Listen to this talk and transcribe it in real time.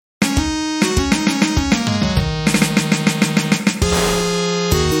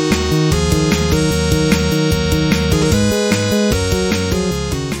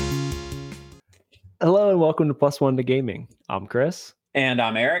welcome to Plus One to Gaming. I'm Chris. And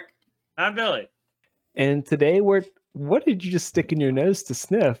I'm Eric. I'm Billy. And today what did you just stick in your nose to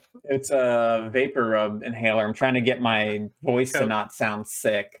sniff? It's a vapor rub inhaler. I'm trying to get my voice to not sound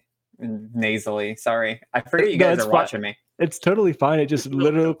sick and nasally. Sorry. I forget you guys are watching me. It's totally fine. It just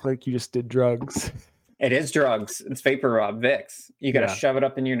literally looked like you just did drugs. It is drugs. It's vapor rub, Vicks. You got to shove it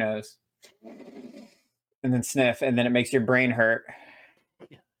up in your nose and then sniff, and then it makes your brain hurt.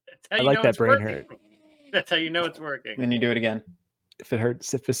 I like that brain hurt. That's how you know it's working. Then you do it again. If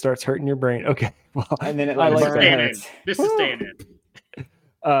it starts hurting your brain. Okay. Well, and then it like hurts. This is staying in.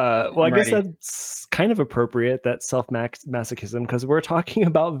 Well, I guess that's kind of appropriate, that self-masochism, because we're talking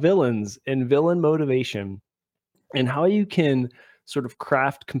about villains and villain motivation and how you can sort of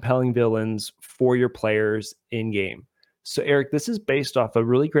craft compelling villains for your players in game. So, Eric, this is based off a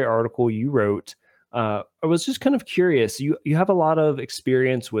really great article you wrote. I was just kind of curious. You have a lot of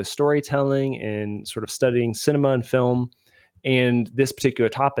experience with storytelling and sort of studying cinema and film, and this particular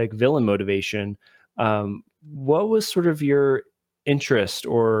topic, villain motivation. What was sort of your interest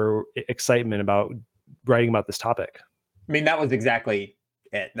or excitement about writing about this topic? I mean, that was exactly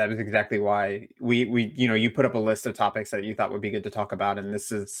it. That was exactly why we you put up a list of topics that you thought would be good to talk about, and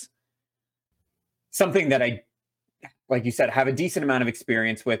this is something that I, like you said, have a decent amount of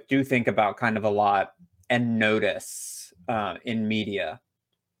experience with, do think about kind of a lot, and notice in media.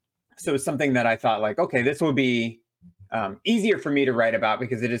 So it's something that I thought, like, okay, this would be easier for me to write about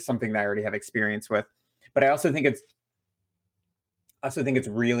because it is something that I already have experience with. But I also think it's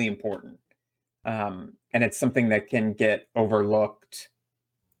really important. And it's something that can get overlooked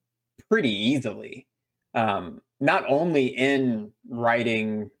pretty easily. Not only in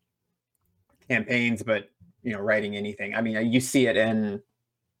writing campaigns, but writing anything. I mean, you see it in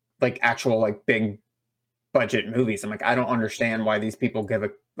like actual like big budget movies. I'm like, I don't understand why these people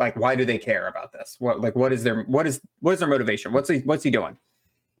why do they care about this? What is their motivation? What's he doing?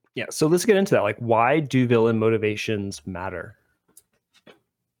 Yeah, so let's get into that. Like, why do villain motivations matter?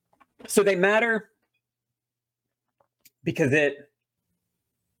 So they matter because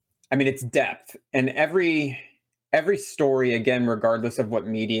it's depth, and every story, again, regardless of what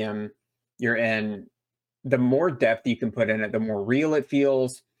medium you're in, the more depth you can put in it, the more real it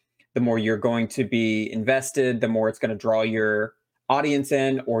feels, the more you're going to be invested, the more it's going to draw your audience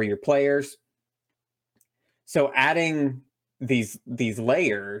in or your players. So adding these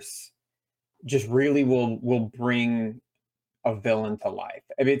layers just really will bring a villain to life.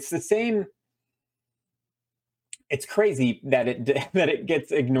 I mean, it's the same. It's crazy that it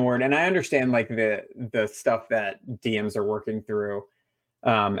gets ignored, and I understand like the stuff that DMs are working through,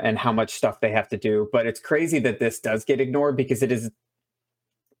 and how much stuff they have to do. But it's crazy that this does get ignored because it is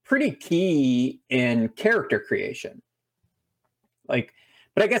pretty key in character creation. But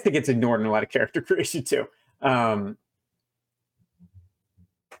I guess it gets ignored in a lot of character creation too.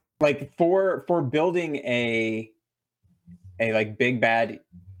 Like for building a like big bad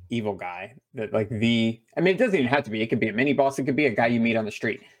evil guy that it doesn't even have to be. It could be a mini boss. It could be a guy you meet on the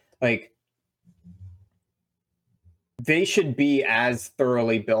street. Like, they should be as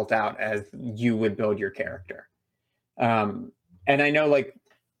thoroughly built out as you would build your character. And I know, like,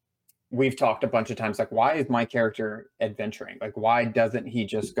 we've talked a bunch of times, like, why is my character adventuring? Like, why doesn't he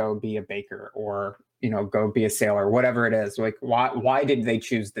just go be a baker or, go be a sailor, whatever it is? Like, why did they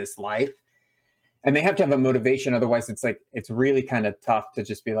choose this life? And they have to have a motivation. Otherwise, it's really kind of tough to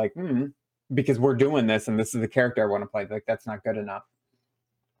just be like, because we're doing this and this is the character I want to play. Like, that's not good enough.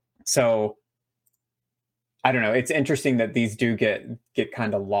 So I don't know. It's interesting that these do get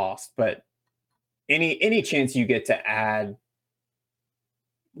kind of lost, but any chance you get to add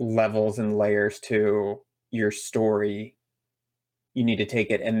levels and layers to your story, you need to take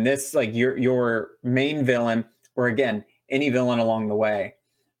it. And this, like, your main villain, or again, any villain along the way,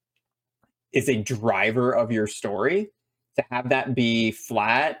 is a driver of your story. To have that be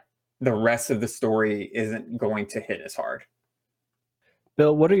flat, the rest of the story isn't going to hit as hard.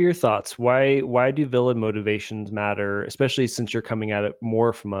 Bill, what are your thoughts? Why do villain motivations matter, especially since you're coming at it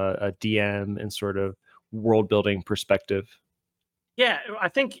more from a DM and sort of world building perspective? Yeah, I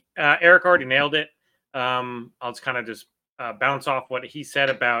think Eric already nailed it. I'll just kind of bounce off what he said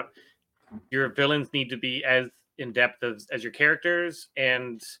about your villains need to be as in depth as your characters,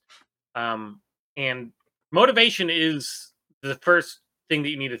 and motivation is the first thing that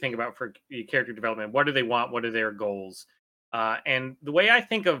you need to think about for your character development. What do they want? What are their goals? And the way I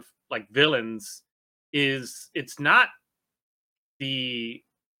think of like villains is it's not your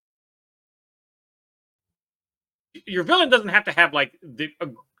villain doesn't have to have like the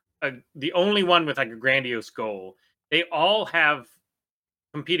only one with like a grandiose goal. They all have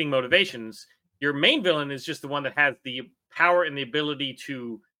competing motivations, your main villain is just the one that has the power and the ability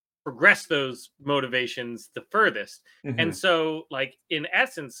to progress those motivations the furthest. And so, like, in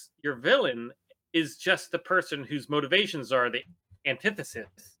essence, your villain is just the person whose motivations are the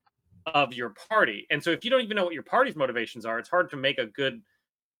antithesis of your party. And so if you don't even know what your party's motivations are, it's hard to make a good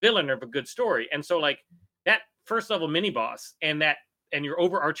villain of a good story. And so, like, that first level mini boss and your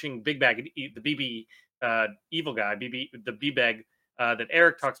overarching big bag, the BB evil guy, the B-bag that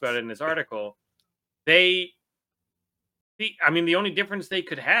Eric talks about in his article, the only difference they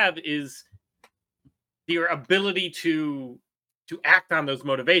could have is their ability to act on those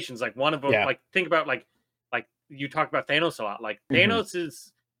motivations. Like, one of them, like, think about like you talk about Thanos a lot. Like,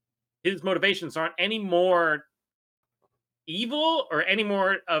 Thanos his motivations aren't any more evil or any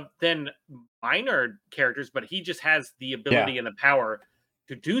more than minor characters, but he just has the ability and the power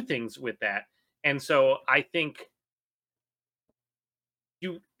to do things with that. And so I think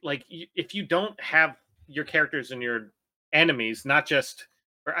if you don't have your characters and your enemies, not just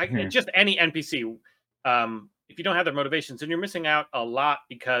just any NPC, if you don't have their motivations, then you're missing out a lot,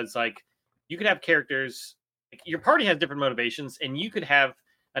 because, like, you could have characters, like, your party has different motivations, and you could have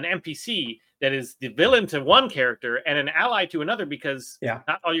an NPC that is the villain to one character and an ally to another, because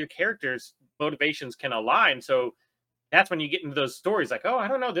not all your characters' motivations can align. So that's when you get into those stories like, oh, I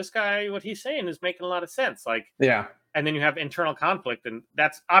don't know, this guy, what he's saying is making a lot of sense. Like, and then you have internal conflict, and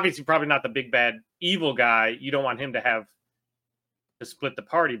that's obviously probably not the big bad evil guy. You don't want him to split the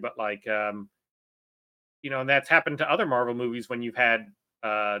party, but, like, and that's happened to other Marvel movies when you've had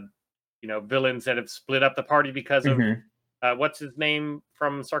villains that have split up the party because of what's his name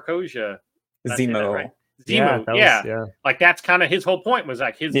from Sarkosia? Zemo. Right? Zemo, like, that's kind of his whole point, was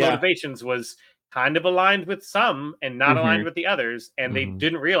like his motivations was kind of aligned with some and not aligned with the others, and they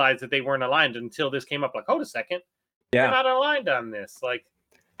didn't realize that they weren't aligned until this came up. Like, hold a second, they're not aligned on this. Like,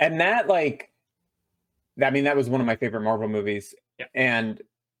 and that, like, that was one of my favorite Marvel movies, and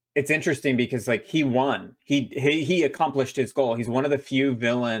it's interesting because, like, he won. He accomplished his goal. He's one of the few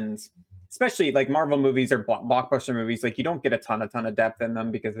villains, especially, like, Marvel movies or blockbuster movies. Like, you don't get a ton of depth in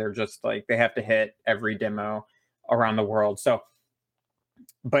them because they're just, like, they have to hit every demo around the world. So,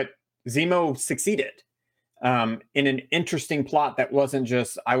 but Zemo succeeded in an interesting plot that wasn't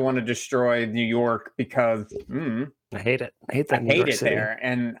just, I want to destroy New York because I hate it. I hate that. I hate it there,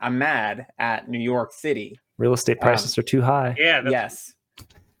 and I'm mad at New York City. Real estate prices are too high. Yes.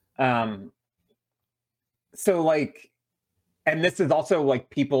 So, like, and this is also, like,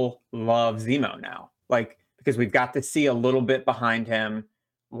 people love Zemo now, like, because we've got to see a little bit behind him.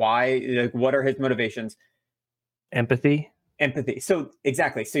 Why? Like, what are his motivations? Empathy. So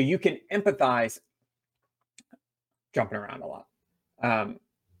exactly. So you can empathize. Jumping around a lot.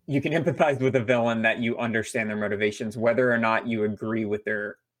 You can empathize with a villain that you understand their motivations, whether or not you agree with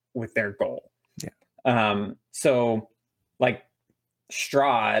their goal. So, like,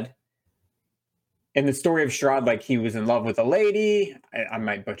 Strahd, in the story of Strahd, like, he was in love with a lady. I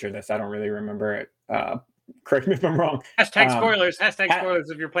might butcher this. I don't really remember it. Correct me if I'm wrong. Hashtag spoilers. Hashtag spoilers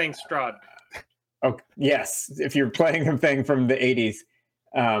if you're playing Strahd. Oh, yes. If you're playing a thing from the 80s.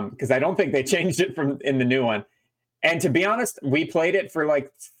 Because I don't think they changed it in the new one. And to be honest, we played it for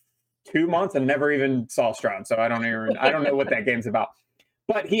like 2 months and never even saw Strahd. So I don't know what that game's about.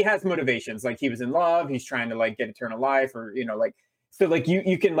 But he has motivations. Like, he was in love. He's trying to, like, get eternal life, or, like, so, like,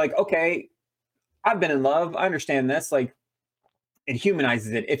 you can, like, okay, I've been in love. I understand this. Like, it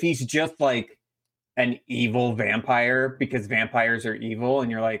humanizes it. If he's just, like, an evil vampire because vampires are evil, and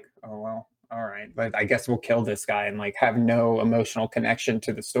you're like, oh, well, all right, but I guess we'll kill this guy, and, like, have no emotional connection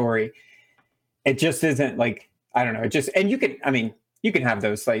to the story. It just isn't, like, I don't know. It just, and you can have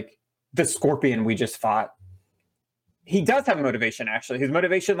those, like, the Scorpion we just fought. He does have motivation, actually. His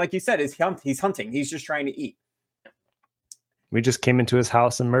motivation, like you said, is he's hunting. He's just trying to eat. We just came into his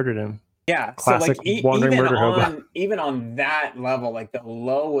house and murdered him. Yeah. Classic so, like, wandering murder hobo. Even on that level, like the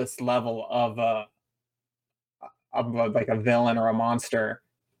lowest level of like a villain or a monster,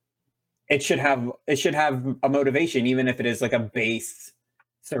 it should have a motivation, even if it is like a base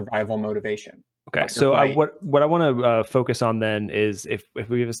survival motivation. Okay, so what I want to focus on then is if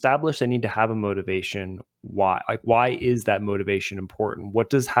we've established they need to have a motivation, why? Like, why is that motivation important? What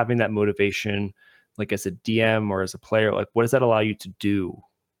does having that motivation, like, as a DM or as a player, like, what does that allow you to do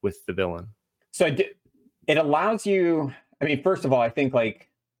with the villain? So it allows you, I mean, first of all, I think, like,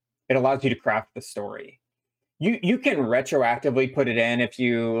 it allows you to craft the story. You can retroactively put it in if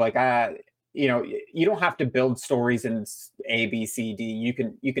you, like, you don't have to build stories in A, B, C, D. You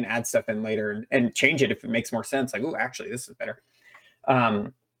can add stuff in later and change it if it makes more sense. Like, oh, actually, this is better.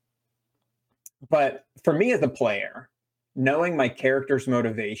 But for me as a player, knowing my character's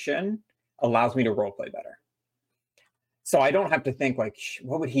motivation allows me to roleplay better. So I don't have to think like,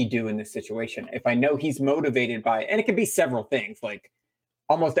 what would he do in this situation? If I know he's motivated by, and it can be several things, like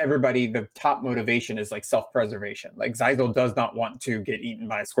almost everybody, the top motivation is like self-preservation. Like Xyzal does not want to get eaten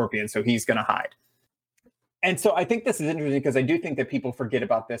by a scorpion, so he's going to hide. And so I think this is interesting because I do think that people forget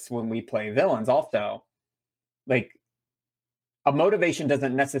about this when we play villains also. Like a motivation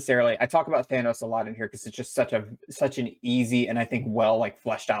doesn't necessarily, I talk about Thanos a lot in here because it's just such an easy and I think well like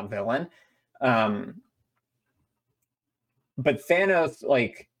fleshed out villain. But Thanos,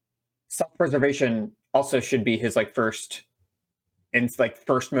 like self-preservation also should be his like first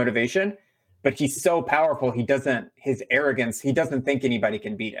motivation, but he's so powerful, his arrogance, he doesn't think anybody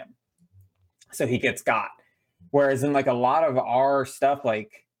can beat him. So he gets got. Whereas in like a lot of our stuff,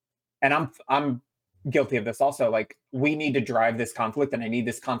 like, and I'm guilty of this also, like we need to drive this conflict and I need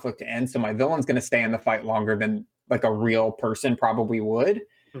this conflict to end. So my villain's going to stay in the fight longer than like a real person probably would.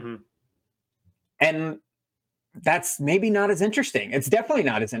 Mm-hmm. And that's maybe not as interesting. It's definitely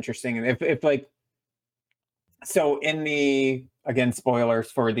not as interesting. If like, so in the, again,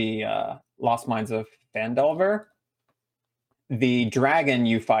 spoilers for the Lost Mines of Phandelver, the dragon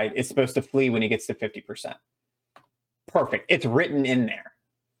you fight is supposed to flee when he gets to 50%. Perfect. It's written in there.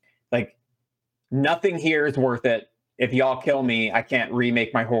 Like, nothing here is worth it. If y'all kill me, I can't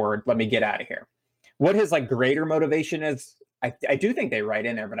remake my horde. Let me get out of here. What his like greater motivation is, I do think they write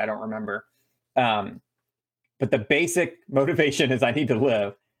in there, but I don't remember. But the basic motivation is I need to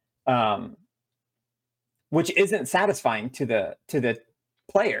live, which isn't satisfying to the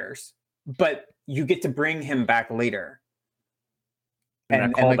players, but you get to bring him back later.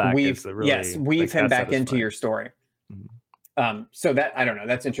 And like weave him back into your story. Mm-hmm. So that, I don't know,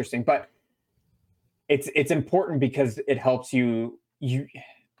 that's interesting, but it's important because it helps you.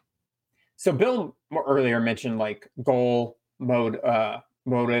 So Bill earlier mentioned like goal mode,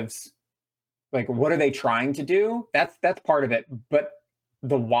 motives, like what are they trying to do? That's part of it, but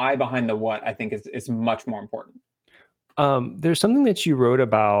the why behind the what I think is much more important. There's something that you wrote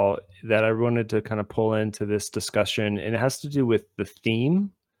about that I wanted to kind of pull into this discussion, and it has to do with the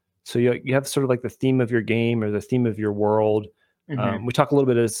theme. So you have sort of like the theme of your game or the theme of your world. Mm-hmm. We talk a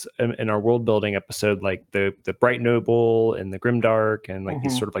little bit in our world building episode, like the Bright Noble and the Grimdark and like mm-hmm.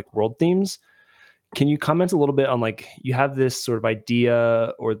 these sort of like world themes. Can you comment a little bit on like, you have this sort of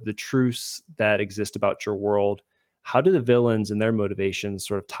idea or the truths that exist about your world. How do the villains and their motivations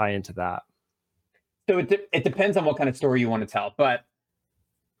sort of tie into that? So it depends on what kind of story you want to tell, but,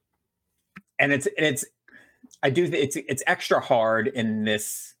 and it's extra hard in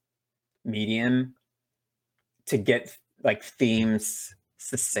this medium to get like themes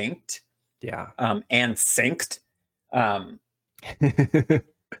succinct. Yeah. And synced.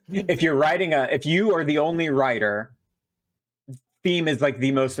 If you are the only writer, theme is like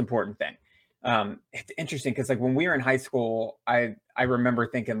the most important thing. It's interesting because like when we were in high school, I remember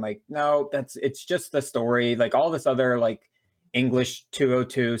thinking like, no, it's just the story. Like all this other like English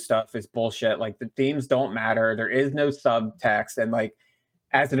 202 stuff is bullshit. Like the themes don't matter. There is no subtext. And like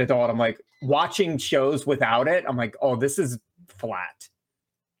as an adult, I'm like watching shows without it. I'm like, oh, this is flat.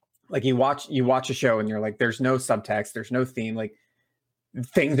 Like you watch a show and you're like, there's no subtext. There's no theme. Like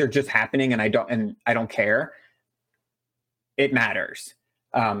things are just happening and I don't care. It matters.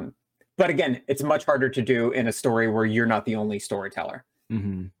 But again, it's much harder to do in a story where you're not the only storyteller.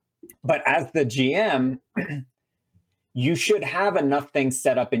 Mm-hmm. But as the GM, you should have enough things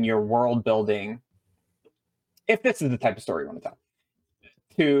set up in your world building, if this is the type of story you want to tell,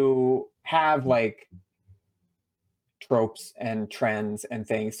 to have like tropes and trends and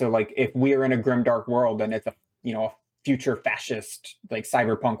things. So like if we're in a grimdark world and it's a future fascist like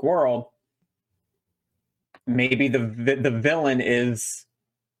cyberpunk world, maybe the villain is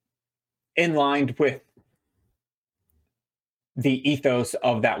in line with the ethos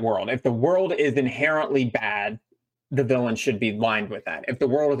of that world. If the world is inherently bad, the villain should be lined with that. If the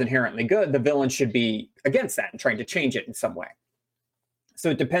world is inherently good, the villain should be against that and trying to change it in some way. So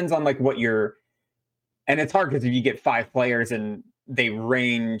it depends on like what you're, and it's hard because if you get 5 players and they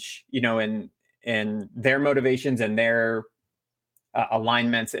range, in their motivations and their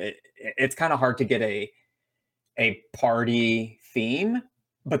alignments, it's kind of hard to get a party theme,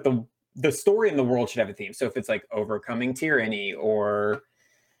 but the story in the world should have a theme. So if it's like overcoming tyranny or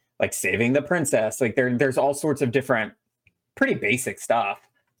like saving the princess, like there's all sorts of different pretty basic stuff.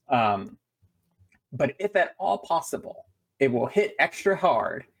 But if at all possible, it will hit extra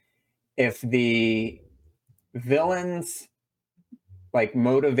hard if the villain's like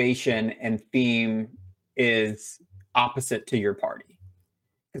motivation and theme is opposite to your party,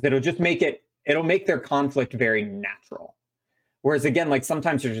 because it'll make their conflict very natural. Whereas again, like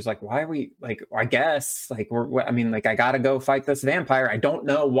sometimes you're just like, why are we like, I guess like I mean, like I gotta go fight this vampire. I don't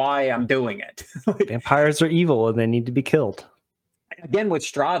know why I'm doing it. Like, vampires are evil and they need to be killed. Again, with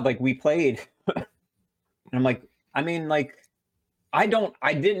Strahd, like we played, and I'm like, I mean, like, I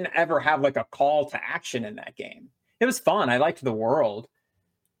didn't ever have like a call to action in that game. It was fun. I liked the world,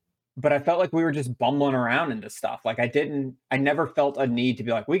 but I felt like we were just bumbling around into stuff. Like I never felt a need to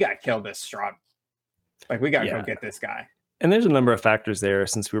be like, we got to kill this Strahd. Like we got to go get this guy. And there's a number of factors there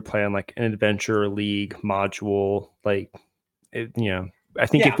since we were playing like an adventure league module. Like, I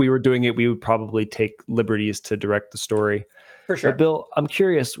think if we were doing it, we would probably take liberties to direct the story. For sure. But Bill, I'm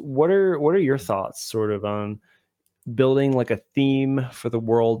curious, what are your thoughts sort of on building like a theme for the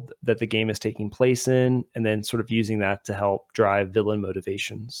world that the game is taking place in, and then sort of using that to help drive villain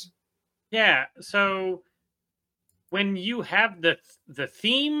motivations? Yeah. So when you have the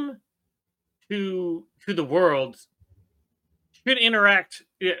theme to the world should interact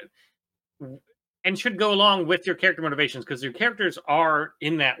and should go along with your character motivations, because your characters are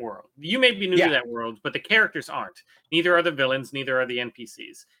in that world. You may be new to that world, but the characters aren't. Neither are the villains, neither are the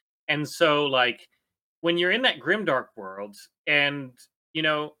NPCs. And so like when you're in that grimdark world and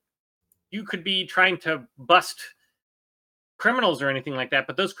you could be trying to bust criminals or anything like that,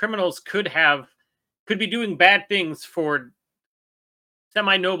 but those criminals could be doing bad things for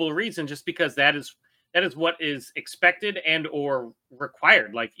semi-noble reason, just because that is what is expected and or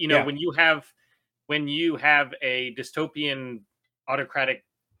required. Like, when you have a dystopian autocratic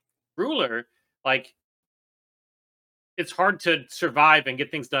ruler, like it's hard to survive and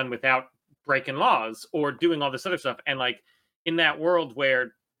get things done without breaking laws or doing all this other stuff. And like in that world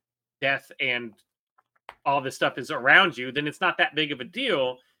where death and all this stuff is around you, then it's not that big of a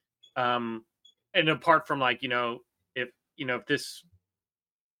deal. And apart from like, if this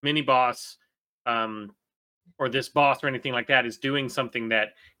mini boss or this boss or anything like that is doing something that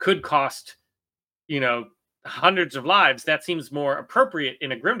could cost hundreds of lives, that seems more appropriate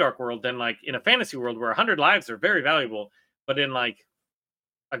in a grimdark world than like in a fantasy world where 100 lives are very valuable. But in like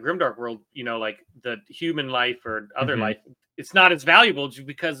a grimdark world, like the human life or other life, it's not as valuable just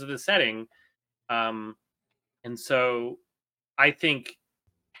because of the setting. And so I think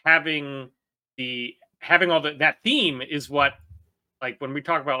having all that theme is what, like when we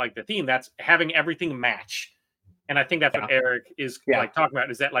talk about like the theme, that's having everything match. And I think that's what Eric is like talking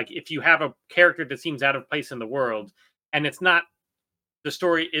about, is that like if you have a character that seems out of place in the world, and the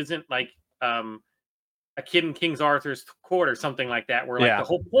story isn't like a kid in King Arthur's court or something like that, where like the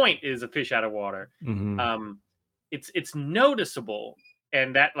whole point is a fish out of water. It's noticeable,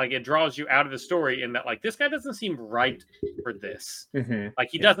 and that like it draws you out of the story, and that like this guy doesn't seem right for this. Like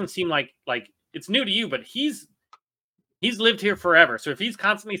he doesn't seem like it's new to you, but he's lived here forever. So if he's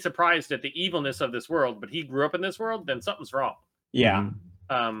constantly surprised at the evilness of this world, but he grew up in this world, then something's wrong. Yeah.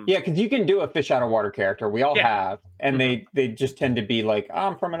 Because you can do a fish out of water character. We all have, and they just tend to be like,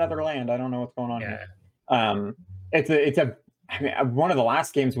 I'm from another land. I don't know what's going on here. I mean, one of the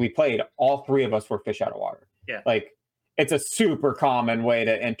last games we played, all three of us were fish out of water. Yeah. Like it's a super common way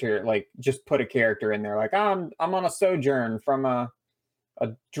to enter, like just put a character in there. Like I'm on a sojourn from a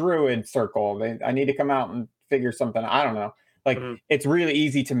druid circle. I need to come out and figure something. I don't know. Like it's really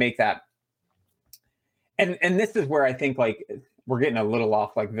easy to make that. And this is where I think like we're getting a little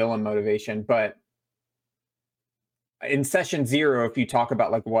off like villain motivation, but in session 0, if you talk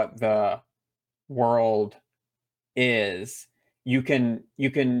about like what the world is, you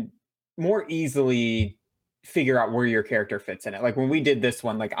can more easily figure out where your character fits in it. Like when we did this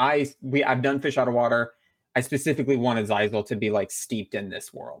one, like I've done fish out of water. I specifically wanted Xyzel to be like steeped in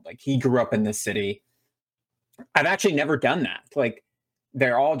this world. Like he grew up in this city. I've actually never done that. Like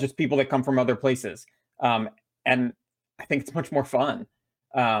they're all just people that come from other places. And I think it's much more fun.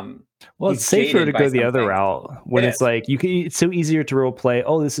 Well, it's safer to go the other route when it's like it's so easier to role play.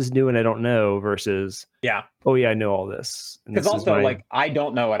 Oh, this is new and I don't know versus oh yeah, I know all this. Because also like I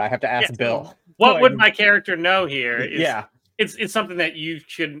don't know it. I have to ask Bill. What would my character know here? It's something that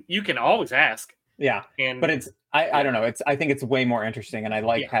you can always ask. Yeah. But it's I don't know. I think it's way more interesting, and I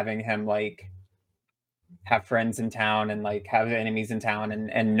like having him like have friends in town and like have enemies in town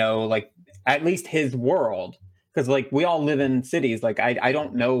and know like at least his world. Because like we all live in cities. Like I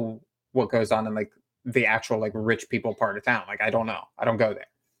don't know what goes on in like the actual like rich people part of town. Like I don't know. I don't go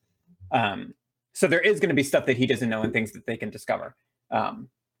there. So there is going to be stuff that he doesn't know and things that they can discover. Well,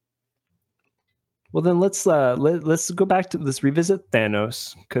 then let's go back to let's revisit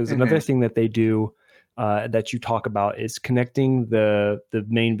Thanos, because another thing that they do that you talk about is connecting the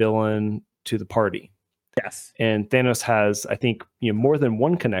main villain to the party. Yes, and Thanos has, I think, more than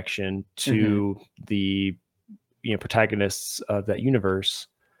one connection to the protagonists of that universe.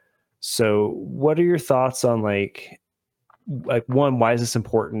 So what are your thoughts on like one, why is this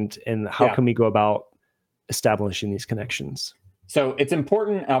important, and how can we go about establishing these connections? So it's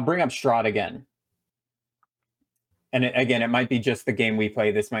important. I'll bring up Strahd again. And again, it might be just the game we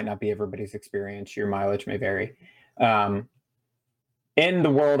play. This might not be everybody's experience. Your mileage may vary. In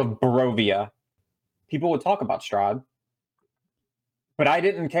the world of Barovia, people would talk about Strahd, but I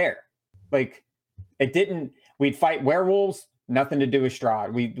didn't care. Like, it didn't. We'd fight werewolves, nothing to do with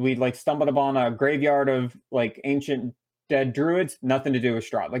Strahd. We'd like stumbled upon a graveyard of like ancient dead druids, nothing to do with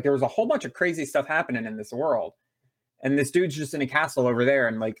Strahd. Like, there was a whole bunch of crazy stuff happening in this world, and this dude's just in a castle over there,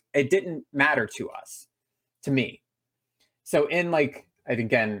 and like, it didn't matter to us, to me. So in like,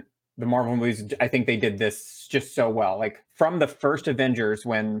 again, the Marvel movies, I think they did this just so well. Like from the first Avengers,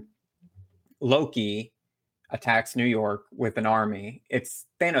 when Loki attacks New York with an army, it's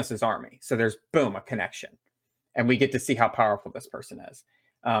Thanos' army. So there's, boom, a connection. And we get to see how powerful this person is.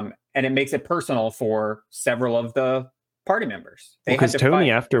 And it makes it personal for several of the party members. Because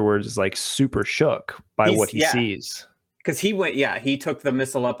Tony afterwards is like super shook by what he sees. Because he went, he took the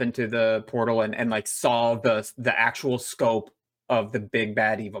missile up into the portal and like saw the actual scope of the big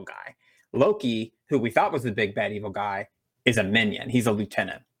bad evil guy. Loki, who we thought was the big bad evil guy, is a minion. He's a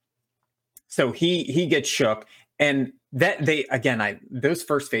lieutenant. So he gets shook, and that those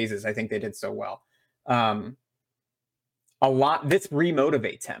first phases, I think they did so well. A lot. This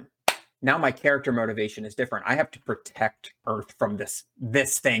remotivates him. Now my character motivation is different. I have to protect Earth from this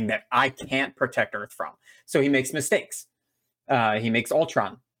thing that I can't protect Earth from. So he makes mistakes. He makes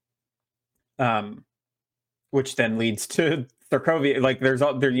Ultron, which then leads to Sokovia. Like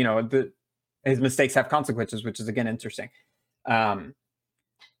his mistakes have consequences, which is again interesting.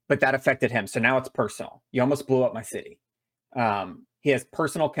 But that affected him. So now it's personal. You almost blew up my city. He has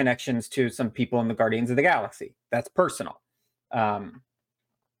personal connections to some people in the Guardians of the Galaxy. That's personal. And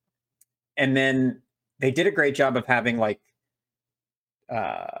then they did a great job of having like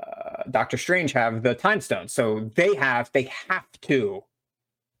Doctor Strange have the Time Stone. So they have to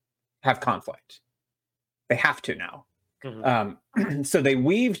have conflict. They have to now. Mm-hmm. So they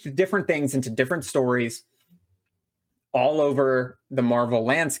weaved different things into different stories all over the Marvel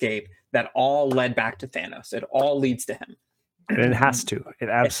landscape that all led back to Thanos. It all leads to him. And it has to. It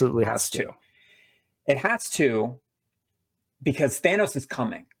absolutely has to. It has to, because Thanos is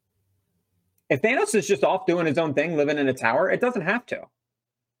coming. If Thanos is just off doing his own thing, living in a tower, it doesn't have to.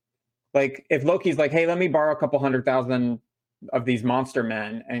 Like, if Loki's like, hey, let me borrow a couple 100,000 of these monster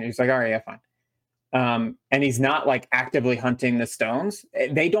men, and he's like, all right, yeah, fine. And he's not like actively hunting the stones,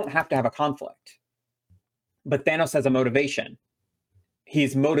 they don't have to have a conflict. But Thanos has a motivation.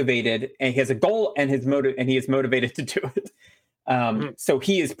 He's motivated, and he has a goal, and he is motivated to do it. So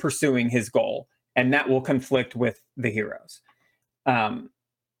he is pursuing his goal, and that will conflict with the heroes.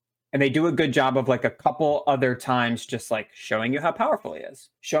 And they do a good job of like a couple other times just like showing you how powerful he is,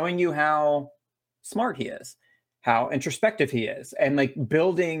 showing you how smart he is, how introspective he is, and like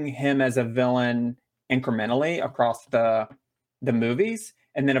building him as a villain incrementally across the movies.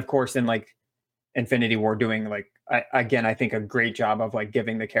 And then of course in like Infinity War doing like, I think a great job of like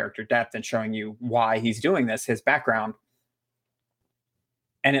giving the character depth and showing you why he's doing this, his background.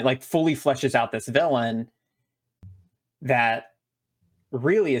 And it like fully fleshes out this villain that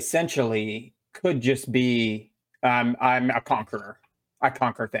really essentially could just be I'm a conqueror. I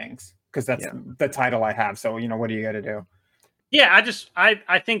conquer things because that's the title I have. So, what do you got to do? Yeah,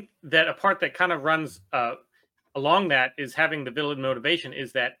 I think that a part that kind of runs along that is having the villain motivation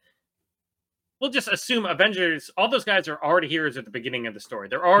is that we'll just assume Avengers, all those guys are already heroes at the beginning of the story.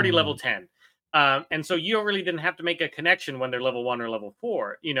 They're already level 10. And so you really didn't have to make a connection when they're level 1 or level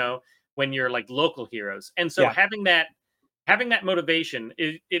 4, when you're like local heroes. And so having that motivation,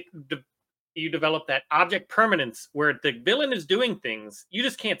 you develop that object permanence where the villain is doing things, you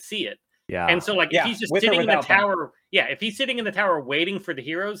just can't see it. Yeah. And so if he's just sitting in the tower, if he's sitting in the tower waiting for the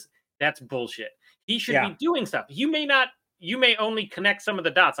heroes, that's bullshit. He should be doing stuff. You may only connect some of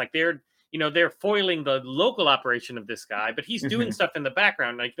the dots. Like they're foiling the local operation of this guy, but he's doing stuff in the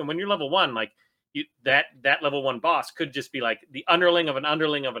background. Like when you're level 1, like that level 1 boss could just be like the underling of an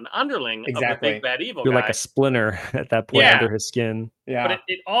underling of an underling of the big bad evil guy. You're like a splinter at that point under his skin. Yeah. But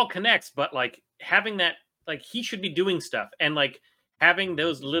it all connects. But like having that, like he should be doing stuff, and like having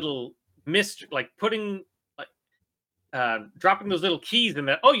those little putting dropping those little keys in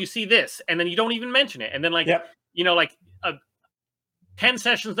that. Oh, you see this, and then you don't even mention it, and then like 10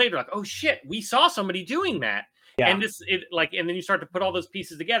 sessions later, like, oh shit, we saw somebody doing that. Yeah. And and then you start to put all those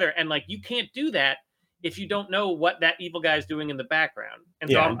pieces together, and like you can't do that if you don't know what that evil guy is doing in the background. And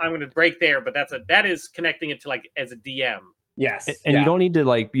so Yeah. I'm going to break there, but that is connecting it to like as a DM. Yes. And yeah. you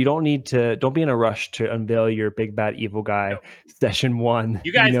don't be in a rush to unveil your big bad evil guy session 1.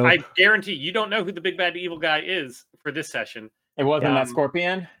 You guys, I guarantee you don't know who the big bad evil guy is for this session. It wasn't that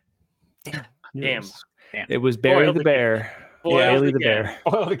Scorpion? Damn. It was Barry Boiled the Bear. Boiled Bailey the again. Bear.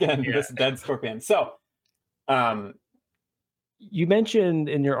 Boiled again. Yeah. This dead Scorpion. So, you mentioned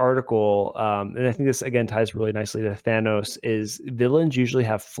in your article, and I think this again ties really nicely to Thanos, is villains usually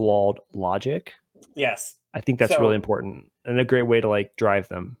have flawed logic. yes. I think that's really important and a great way to like drive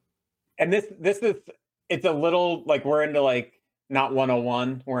them. And this is, it's a little like we're into like not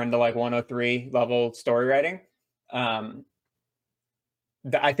 101, we're into like 103 level story writing. I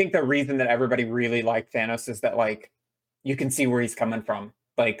think the reason that everybody really liked Thanos is that like you can see where he's coming from.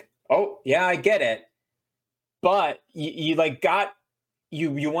 Like, oh yeah, I get it, but you like got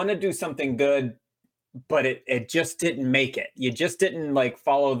you want to do something good, but it just didn't make it. You just didn't like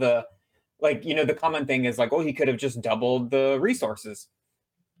follow the, like, you know, the common thing is like, oh, he could have just doubled the resources,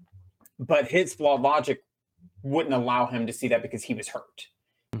 but his flawed logic wouldn't allow him to see that because he was hurt.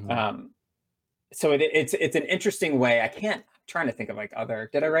 Mm-hmm. So it's an interesting way. I'm trying to think of like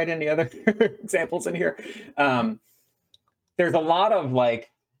did I write any other examples in here? There's a lot of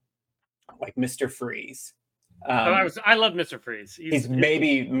like Mr. Freeze. I love Mr. Freeze. He's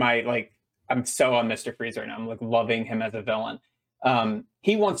maybe my, like, I'm so on Mr. Freeze right now. I'm like loving him as a villain.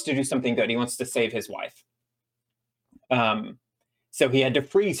 He wants to do something good. He wants to save his wife. So he had to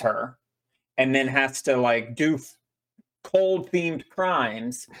freeze her and then has to like do cold themed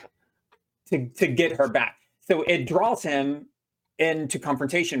crimes to get her back. So it draws him into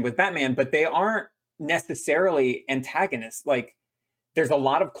confrontation with Batman, but they aren't necessarily antagonists. Like there's a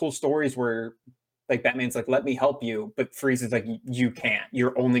lot of cool stories where like Batman's like, let me help you, but Freeze is like, you can't.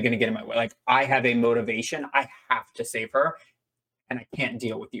 You're only going to get in my way. Like I have a motivation. I have to save her and I can't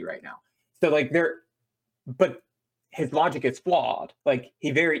deal with you right now. So like but his logic is flawed. Like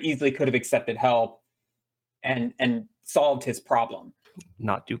he very easily could have accepted help and solved his problem.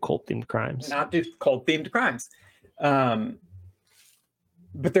 Not do cult themed crimes.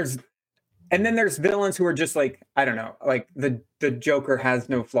 But there's villains who are just like, I don't know, like the Joker has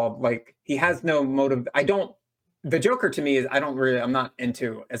no flaw. Like he has no motive. The Joker to me is, I'm not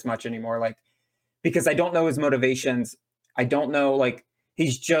into as much anymore. Like, because I don't know his motivations. I don't know, like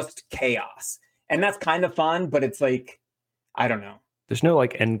he's just chaos. And that's kind of fun, but it's like, I don't know. There's no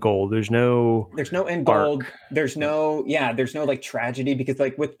like end goal. There's no end goal. There's no like tragedy, because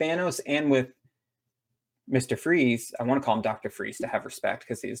like with Thanos and with Mr. Freeze, I want to call him Dr. Freeze to have respect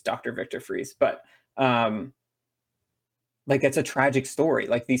because he's Dr. Victor Freeze. But like it's a tragic story.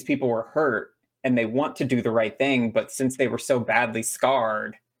 Like these people were hurt and they want to do the right thing, but since they were so badly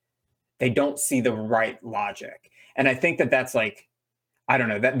scarred, they don't see the right logic. And I think that's like, I don't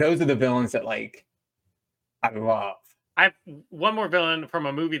know, that those are the villains that like I love. I have one more villain from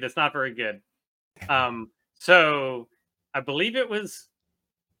a movie that's not very good. So I believe it was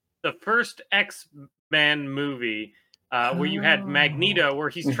the first X-Men movie where you had Magneto, where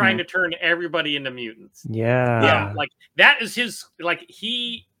he's trying to turn everybody into mutants. Yeah. Like that is his, like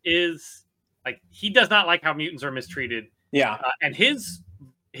he is like, he does not like how mutants are mistreated. Yeah. And his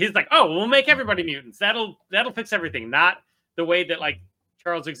like, oh, we'll make everybody mutants. That'll fix everything. Not the way that like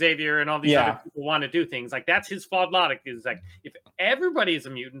Charles Xavier and all these other people want to do things. Like that's his flawed logic, is like, if everybody is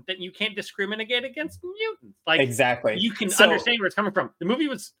a mutant, then you can't discriminate against mutants. Like exactly, you can understand where it's coming from. The movie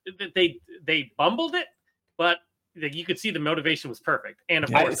was, they bumbled it, but you could see the motivation was perfect. And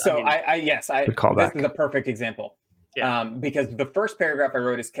of course, this is a perfect example. Yeah. Because the first paragraph I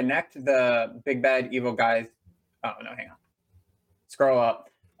wrote is connect the big bad evil guys. Oh no, hang on. Scroll up.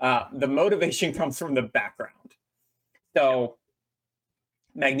 The motivation comes from the background. So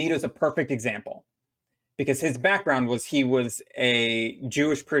Magneto's a perfect example because his background was he was a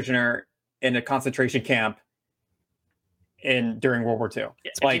Jewish prisoner in a concentration camp during World War II.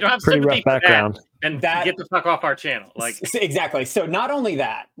 It's like, you don't have pretty rough background, and get the fuck off our channel. Like exactly. So not only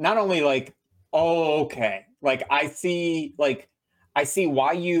like, oh, okay, like I see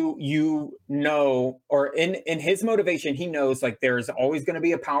why you know, or in his motivation, he knows like there's always going to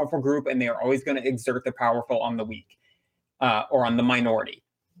be a powerful group and they're always going to exert the powerful on the weak. Or on the minority.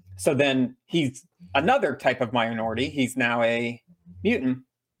 So then he's another type of minority. He's now a mutant.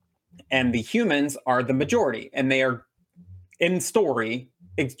 And the humans are the majority. And they are, in story,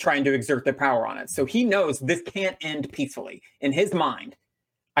 trying to exert their power on it. So he knows this can't end peacefully. In his mind,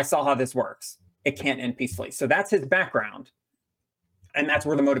 I saw how this works. It can't end peacefully. So that's his background. And that's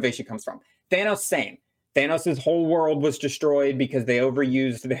where the motivation comes from. Thanos, same. Thanos' whole world was destroyed because they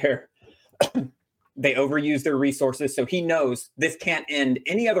overused they overuse their resources. So he knows this can't end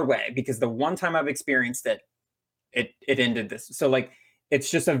any other way because the one time I've experienced it, it ended this. So like, it's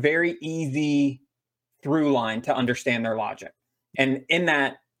just a very easy through line to understand their logic. And in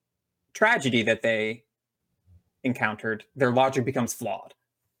that tragedy that they encountered, their logic becomes flawed.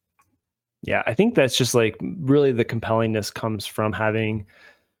 Yeah, I think that's just like really the compellingness comes from having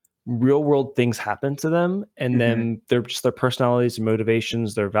real world things happen to them, and then their personalities and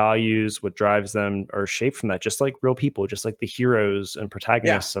motivations, their values, what drives them are shaped from that, just like real people, just like the heroes and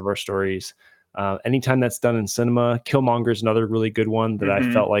protagonists of our stories. Anytime that's done in cinema, Killmonger is another really good one that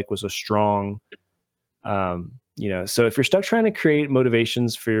I felt like was a strong, so if you're stuck trying to create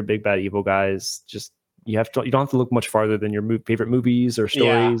motivations for your big bad evil guys, just you don't have to look much farther than your favorite movies or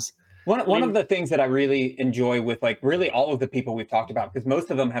stories. One of the things that I really enjoy with like really all of the people we've talked about, because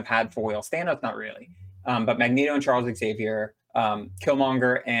most of them have had foils, Thanos not really, but Magneto and Charles Xavier,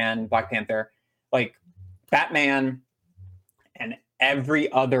 Killmonger and Black Panther, like Batman and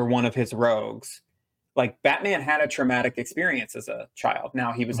every other one of his rogues. Like Batman had a traumatic experience as a child.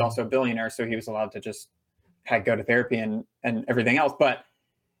 Now he was also a billionaire, so he was allowed to just go to therapy and everything else. But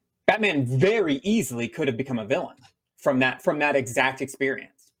Batman very easily could have become a villain from that exact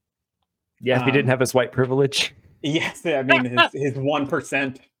experience. Yeah, if he didn't have his white privilege. Yes, I mean his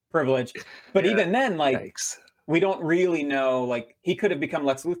 1% privilege. But even then, like we don't really know. Like he could have become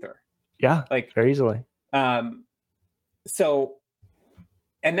Lex Luthor. Yeah, like very easily. So,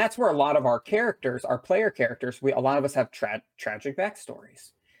 and that's where a lot of our characters, our player characters, a lot of us have tragic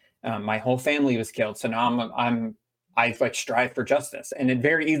backstories. My whole family was killed, so now I like strive for justice, and it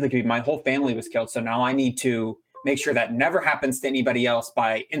very easily could be my whole family was killed, so now I need to make sure that never happens to anybody else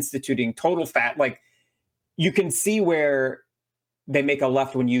by instituting total fat. Like you can see where they make a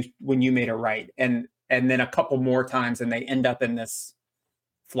left when you made a right, and then a couple more times, and they end up in this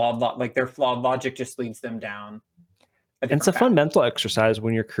flawed like their flawed logic just leads them down. And it's a fun mental exercise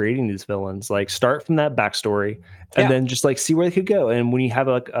when you're creating these villains. Like start from that backstory, and then just like see where they could go. And when you have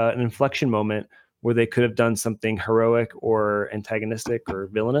like an inflection moment where they could have done something heroic or antagonistic or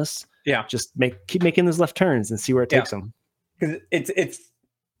villainous, just keep making those left turns and see where it takes them. Because it's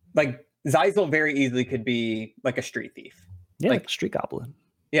like Zeisel very easily could be like a street thief, like street goblin.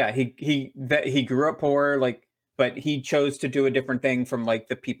 Yeah, he grew up poor, like, but he chose to do a different thing from like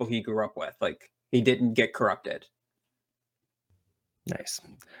the people he grew up with. Like he didn't get corrupted. Nice.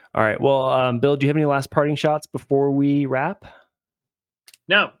 All right. Well, Bill, do you have any last parting shots before we wrap?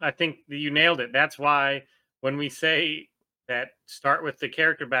 No, I think you nailed it. That's why when we say that start with the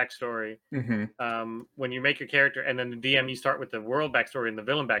character backstory, when you make your character and then the DM, you start with the world backstory and the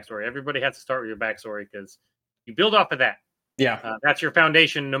villain backstory. Everybody has to start with your backstory because you build off of that. Yeah. That's your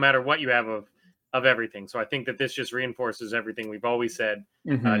foundation, no matter what you have of everything. So I think that this just reinforces everything we've always said,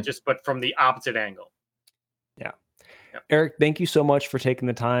 but from the opposite angle. Yeah. Eric, thank you so much for taking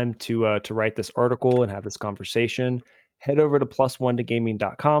the time to write this article and have this conversation. Head over to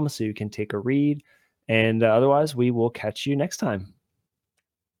 +1togaming.com so you can take a read. And otherwise, we will catch you next time.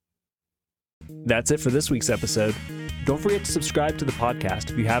 That's it for this week's episode. Don't forget to subscribe to the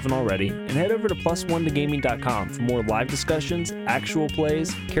podcast if you haven't already, and head over to +1togaming.com for more live discussions, actual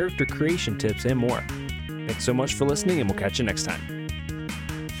plays, character creation tips, and more. Thanks so much for listening, and we'll catch you next time.